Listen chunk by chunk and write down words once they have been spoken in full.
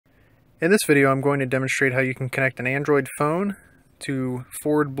In this video, I'm going to demonstrate how you can connect an Android phone to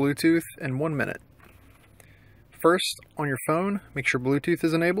Ford Bluetooth in 1 minute. First, on your phone, make sure Bluetooth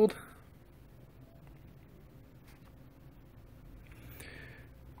is enabled.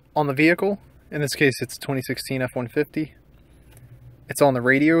 On the vehicle, in this case it's 2016 F-150, it's on the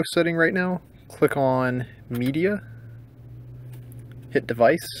radio setting right now. Click on Media, hit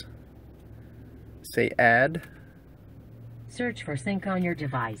Device, say Add. Search for sync on your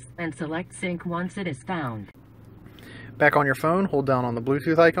device and select sync once it is found. Back on your phone, hold down on the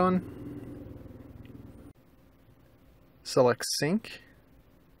Bluetooth icon. Select sync.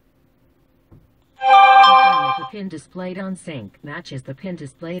 Confirm if the pin displayed on sync matches the pin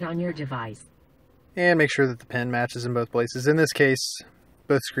displayed on your device. And make sure that the pin matches in both places. In this case,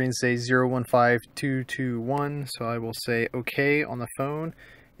 both screens say 015221, so I will say OK on the phone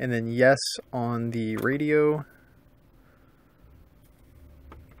and then yes on the radio.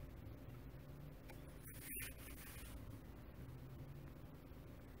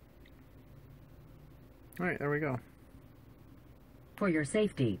 Alright, there we go. For your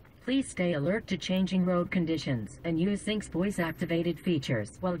safety, please stay alert to changing road conditions and use Sync's voice-activated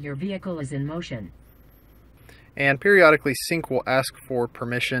features while your vehicle is in motion. And periodically, Sync will ask for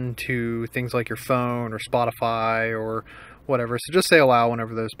permission to things like your phone or Spotify or whatever, so just say allow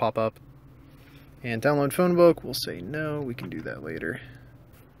whenever those pop up. And download phone book, we'll say no, we can do that later.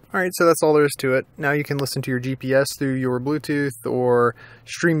 Alright, so that's all there is to it. Now you can listen to your GPS through your Bluetooth or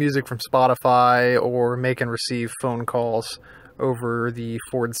stream music from Spotify or make and receive phone calls over the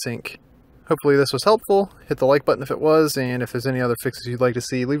Ford Sync. Hopefully this was helpful. Hit the like button if it was, and if there's any other fixes you'd like to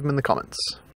see, leave them in the comments.